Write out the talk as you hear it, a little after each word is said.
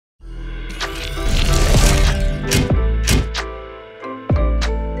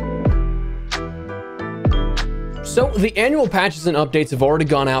So, the annual patches and updates have already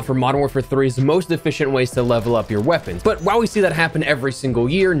gone out for Modern Warfare 3's most efficient ways to level up your weapons. But while we see that happen every single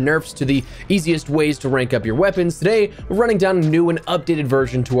year, nerfs to the easiest ways to rank up your weapons, today we're running down a new and updated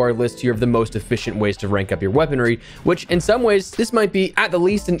version to our list here of the most efficient ways to rank up your weaponry, which in some ways, this might be at the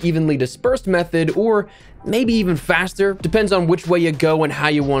least an evenly dispersed method, or maybe even faster. Depends on which way you go and how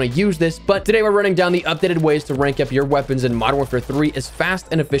you want to use this, but today we're running down the updated ways to rank up your weapons in Modern Warfare 3 as fast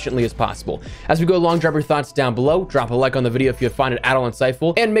and efficiently as possible. As we go along, drop your thoughts down below, drop a like on the video if you find it at all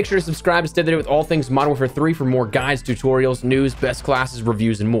insightful, and make sure to subscribe to stay up to date with all things Modern Warfare 3 for more guides, tutorials, news, best classes,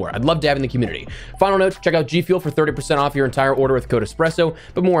 reviews, and more. I'd love to have you in the community. Final note, check out G Fuel for 30% off your entire order with code ESPRESSO,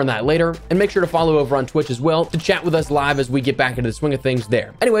 but more on that later, and make sure to follow over on Twitch as well to chat with us live as we get back into the swing of things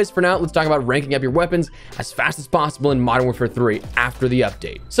there. Anyways, for now, let's talk about ranking up your weapons as fast as possible in Modern Warfare 3 after the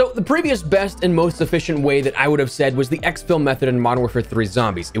update. So the previous best and most efficient way that I would have said was the exfil method in Modern Warfare 3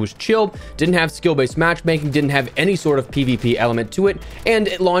 Zombies. It was chill, didn't have skill-based matchmaking, didn't have any sort of PvP element to it, and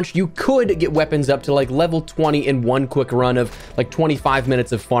at launch you could get weapons up to like level 20 in one quick run of like 25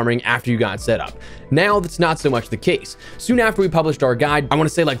 minutes of farming after you got set up. Now that's not so much the case. Soon after we published our guide, I want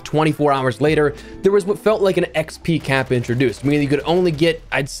to say like 24 hours later, there was what felt like an XP cap introduced, meaning you could only get,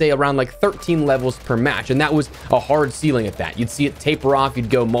 I'd say, around like 13 levels per match, and that was a hard ceiling at that. You'd see it taper off, you'd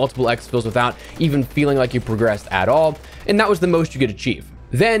go multiple exfils without even feeling like you progressed at all, and that was the most you could achieve.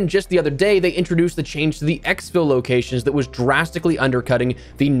 Then, just the other day, they introduced the change to the exfil locations that was drastically undercutting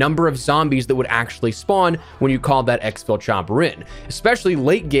the number of zombies that would actually spawn when you called that exfil chopper in. Especially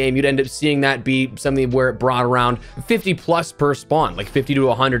late game, you'd end up seeing that be something where it brought around 50 plus per spawn, like 50 to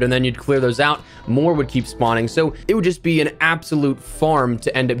 100, and then you'd clear those out, more would keep spawning, so it would just be an absolute farm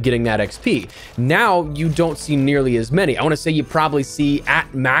to end up getting that XP. Now, you don't see nearly as many. I want to say you probably see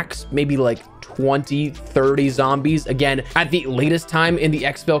at max, maybe like 20, 30 zombies, again, at the latest time in the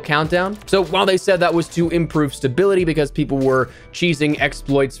exfil countdown. So while they said that was to improve stability because people were cheesing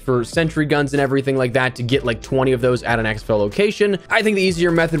exploits for sentry guns and everything like that to get like 20 of those at an exfil location, I think the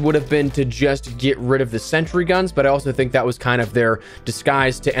easier method would have been to just get rid of the sentry guns, but I also think that was kind of their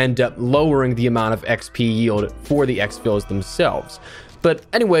disguise to end up lowering the amount of XP yield for the exfils themselves. But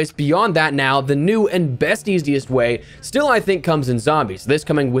anyways, beyond that now, the new and best easiest way still I think comes in Zombies, this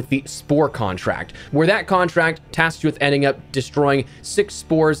coming with the Spore contract, where that contract tasks you with ending up destroying 6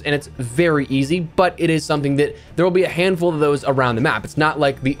 spores, and it's very easy, but it is something that there will be a handful of those around the map. It's not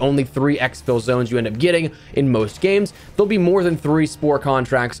like the only 3 exfil zones you end up getting in most games. There'll be more than 3 Spore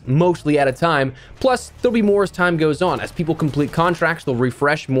contracts, mostly at a time, plus there'll be more as time goes on. As people complete contracts, they'll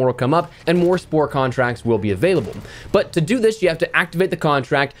refresh, more will come up, and more Spore contracts will be available. But to do this, you have to activate the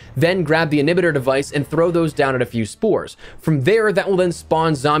contract, then grab the inhibitor device and throw those down at a few spores. From there, that will then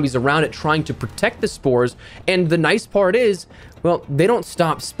spawn zombies around it trying to protect the spores, and the nice part is, well, they don't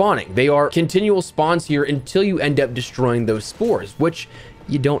stop spawning. They are continual spawns here until you end up destroying those spores, which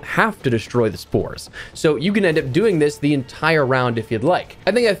you don't have to destroy the spores. So you can end up doing this the entire round if you'd like.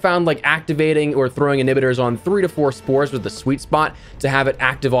 I think I found like activating or throwing inhibitors on 3 to 4 spores was the sweet spot to have it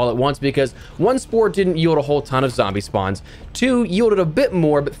active all at once, because 1 spore didn't yield a whole ton of zombie spawns, 2 yielded a bit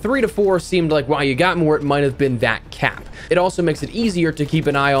more, but 3 to 4 seemed like while you got more, it might have been that cap. It also makes it easier to keep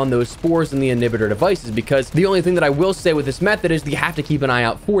an eye on those spores in the inhibitor devices, because the only thing that I will say with this method is that you have to keep an eye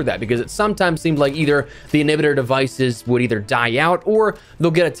out for that, because it sometimes seemed like either the inhibitor devices would either die out or they'll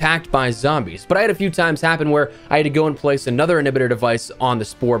get attacked by zombies. But I had a few times happen where I had to go and place another inhibitor device on the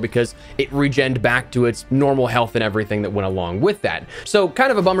spore because it regened back to its normal health and everything that went along with that. So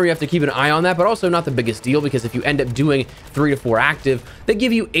kind of a bummer, you have to keep an eye on that, but also not the biggest deal, because if you end up doing 3 to 4 active, they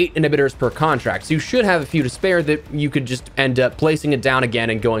give you 8 inhibitors per contract. So you should have a few to spare that you could just end up placing it down again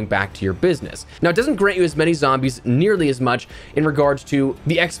and going back to your business. Now, it doesn't grant you as many zombies nearly as much in regards to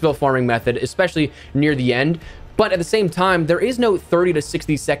the exfil farming method, especially near the end. But at the same time, there is no 30 to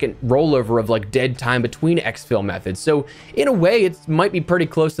 60 second rollover of like dead time between exfil methods. So in a way, it might be pretty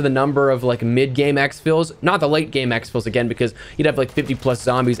close to the number of like mid-game exfils, not the late game exfils again, because you'd have like 50 plus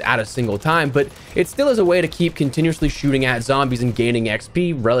zombies at a single time, but it still is a way to keep continuously shooting at zombies and gaining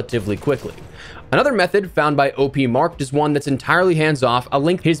XP relatively quickly. Another method found by OP Marked is one that's entirely hands-off. I'll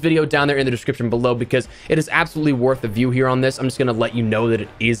link his video down there in the description below because it is absolutely worth a view here on this. I'm just going to let you know that it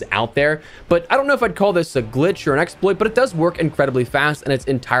is out there. But I don't know if I'd call this a glitch or an exploit, but it does work incredibly fast and it's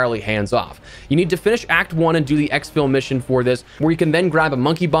entirely hands-off. You need to finish Act 1 and do the exfil mission for this, where you can then grab a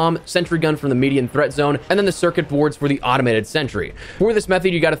monkey bomb, sentry gun from the median threat zone, and then the circuit boards for the automated sentry. For this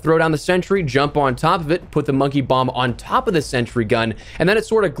method, you got to throw down the sentry, jump on top of it, put the monkey bomb on top of the sentry gun, and then it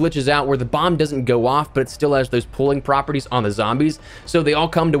sort of glitches out where the bomb doesn't doesn't go off, but it still has those pulling properties on the zombies. So they all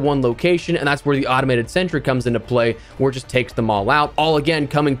come to one location, and that's where the automated sentry comes into play, where it just takes them all out, all again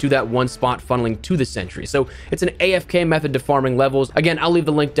coming to that one spot, funneling to the sentry. So it's an AFK method to farming levels. Again, I'll leave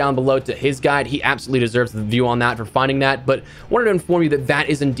the link down below to his guide. He absolutely deserves the view on that for finding that, but wanted to inform you that that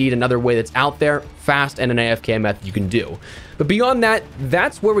is indeed another way that's out there, fast, and an AFK method you can do. But beyond that,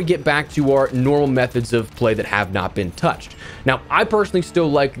 that's where we get back to our normal methods of play that have not been touched. Now, I personally still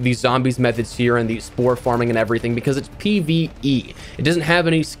like the zombies methods here and the spore farming and everything because it's PvE. It doesn't have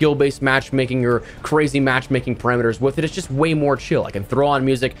any skill-based matchmaking or crazy matchmaking parameters with it. It's just way more chill. I can throw on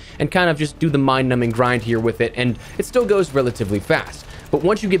music and kind of just do the mind-numbing grind here with it, and it still goes relatively fast. But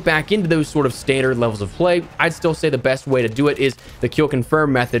once you get back into those sort of standard levels of play, I'd still say the best way to do it is the kill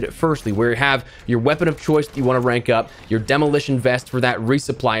confirm method firstly, where you have your weapon of choice that you want to rank up, your demolition vest for that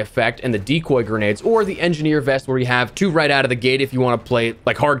resupply effect, and the decoy grenades, or the engineer vest where you have 2 right out of the gate if you want to play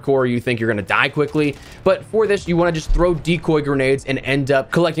like hardcore or you think you're going to die quickly. But for this, you want to just throw decoy grenades and end up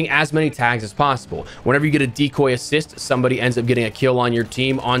collecting as many tags as possible. Whenever you get a decoy assist, somebody ends up getting a kill on your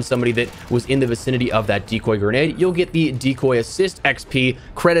team on somebody that was in the vicinity of that decoy grenade, you'll get the decoy assist XP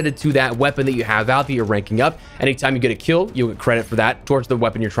credited to that weapon that you have out that you're ranking up. Anytime you get a kill, you'll get credit for that towards the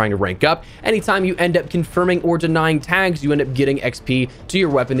weapon you're trying to rank up. Anytime you end up confirming or denying tags, you end up getting XP to your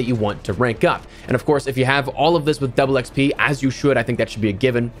weapon that you want to rank up. And of course, if you have all of this with double XP, as you should, I think that should be a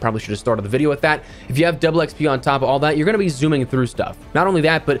given. Probably should have started the video with that. If you have double XP on top of all that, you're going to be zooming through stuff. Not only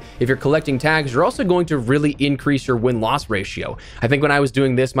that, but if you're collecting tags, you're also going to really increase your win-loss ratio. I think when I was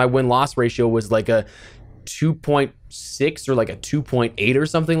doing this, my win-loss ratio was like a 2.6 or like a 2.8 or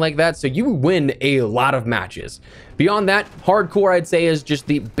something like that. So you win a lot of matches. Beyond that, hardcore I'd say is just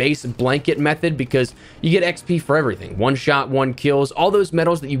the base blanket method because you get XP for everything. 1 shot, 1 kills, all those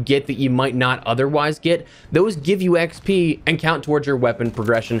medals that you get that you might not otherwise get, those give you XP and count towards your weapon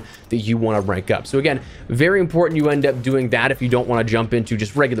progression that you want to rank up. So again, very important you end up doing that if you don't want to jump into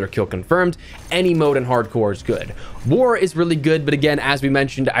just regular kill confirmed. Any mode in hardcore is good. War is really good, but again, as we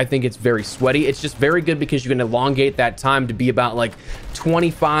mentioned, I think it's very sweaty. It's just very good because you can elongate that time to be about like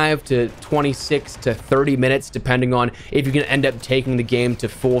 25 to 26 to 30 minutes, depending on if you can end up taking the game to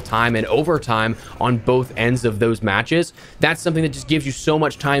full time and overtime on both ends of those matches. That's something that just gives you so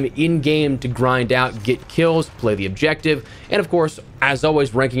much time in game to grind out, get kills, play the objective, and of course, as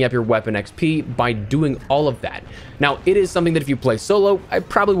always, ranking up your weapon XP by doing all of that. Now, it is something that if you play solo, I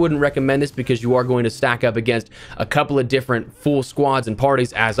probably wouldn't recommend this because you are going to stack up against a couple of different full squads and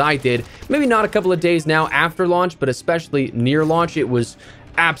parties as I did. Maybe not a couple of days now after launch, but especially near launch, it was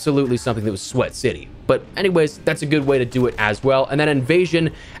absolutely something that was Sweat City. But anyways, that's a good way to do it as well. And then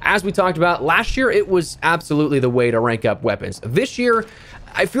Invasion, as we talked about last year, it was absolutely the way to rank up weapons. This year,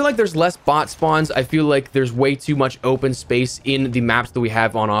 I feel like there's less bot spawns. I feel like there's way too much open space in the maps that we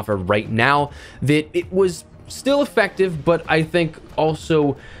have on offer right now that it was still effective, but I think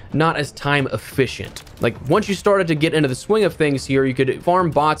also not as time efficient. Like once you started to get into the swing of things here, you could farm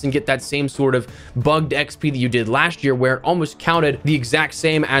bots and get that same sort of bugged XP that you did last year where it almost counted the exact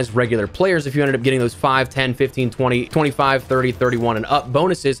same as regular players if you ended up getting those 5, 10, 15, 20, 25, 30, 31 and up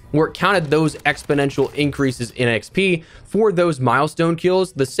bonuses where it counted those exponential increases in XP for those milestone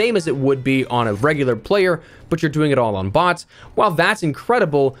kills the same as it would be on a regular player, but you're doing it all on bots. While that's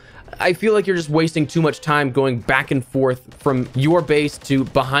incredible, I feel like you're just wasting too much time going back and forth from your base to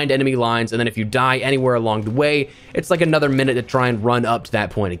behind enemy lines, and then if you die anywhere along the way, it's like another minute to try and run up to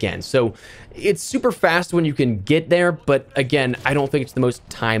that point again. So it's super fast when you can get there, but again, I don't think it's the most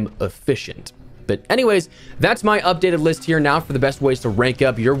time efficient. But anyways, that's my updated list here now for the best ways to rank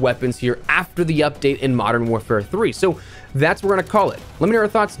up your weapons here after the update in Modern Warfare 3. So that's what we're going to call it. Let me know your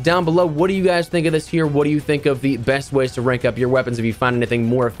thoughts down below. What do you guys think of this here? What do you think of the best ways to rank up your weapons? If you find anything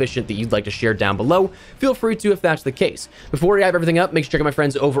more efficient that you'd like to share down below, feel free to if that's the case. Before we have everything up, make sure to check out my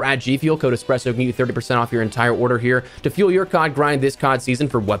friends over at G Fuel. Code Espresso can get you 30% off your entire order here to fuel your COD grind this COD season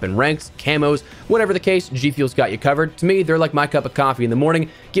for weapon ranks, camos, whatever the case, G Fuel's got you covered. To me, they're like my cup of coffee in the morning.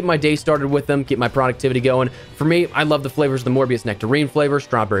 Get my day started with them, get my productivity going. For me, I love the flavors of the Morbius Nectarine flavor,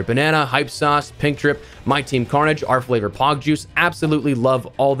 strawberry banana, hype sauce, pink drip, my team Carnage, our flavor Pog Juice. Absolutely love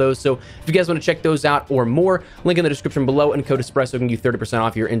all those. So if you guys want to check those out or more, link in the description below, and code Espresso can give you 30%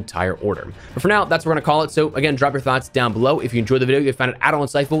 off your entire order. But for now, that's what we're going to call it. So again, drop your thoughts down below. If you enjoyed the video, you found it at all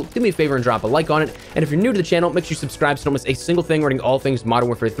insightful, do me a favor and drop a like on it. And if you're new to the channel, make sure you subscribe so you don't miss a single thing regarding all things Modern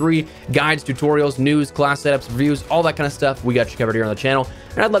Warfare 3, guides, tutorials, news, class setups, reviews, all that kind of stuff. We got you covered here on the channel,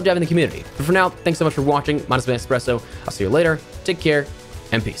 and I'd love to have you in the community. But for now, thanks so much for watching. My name is Espresso. I'll see you later. Take care,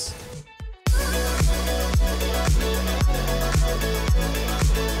 and peace.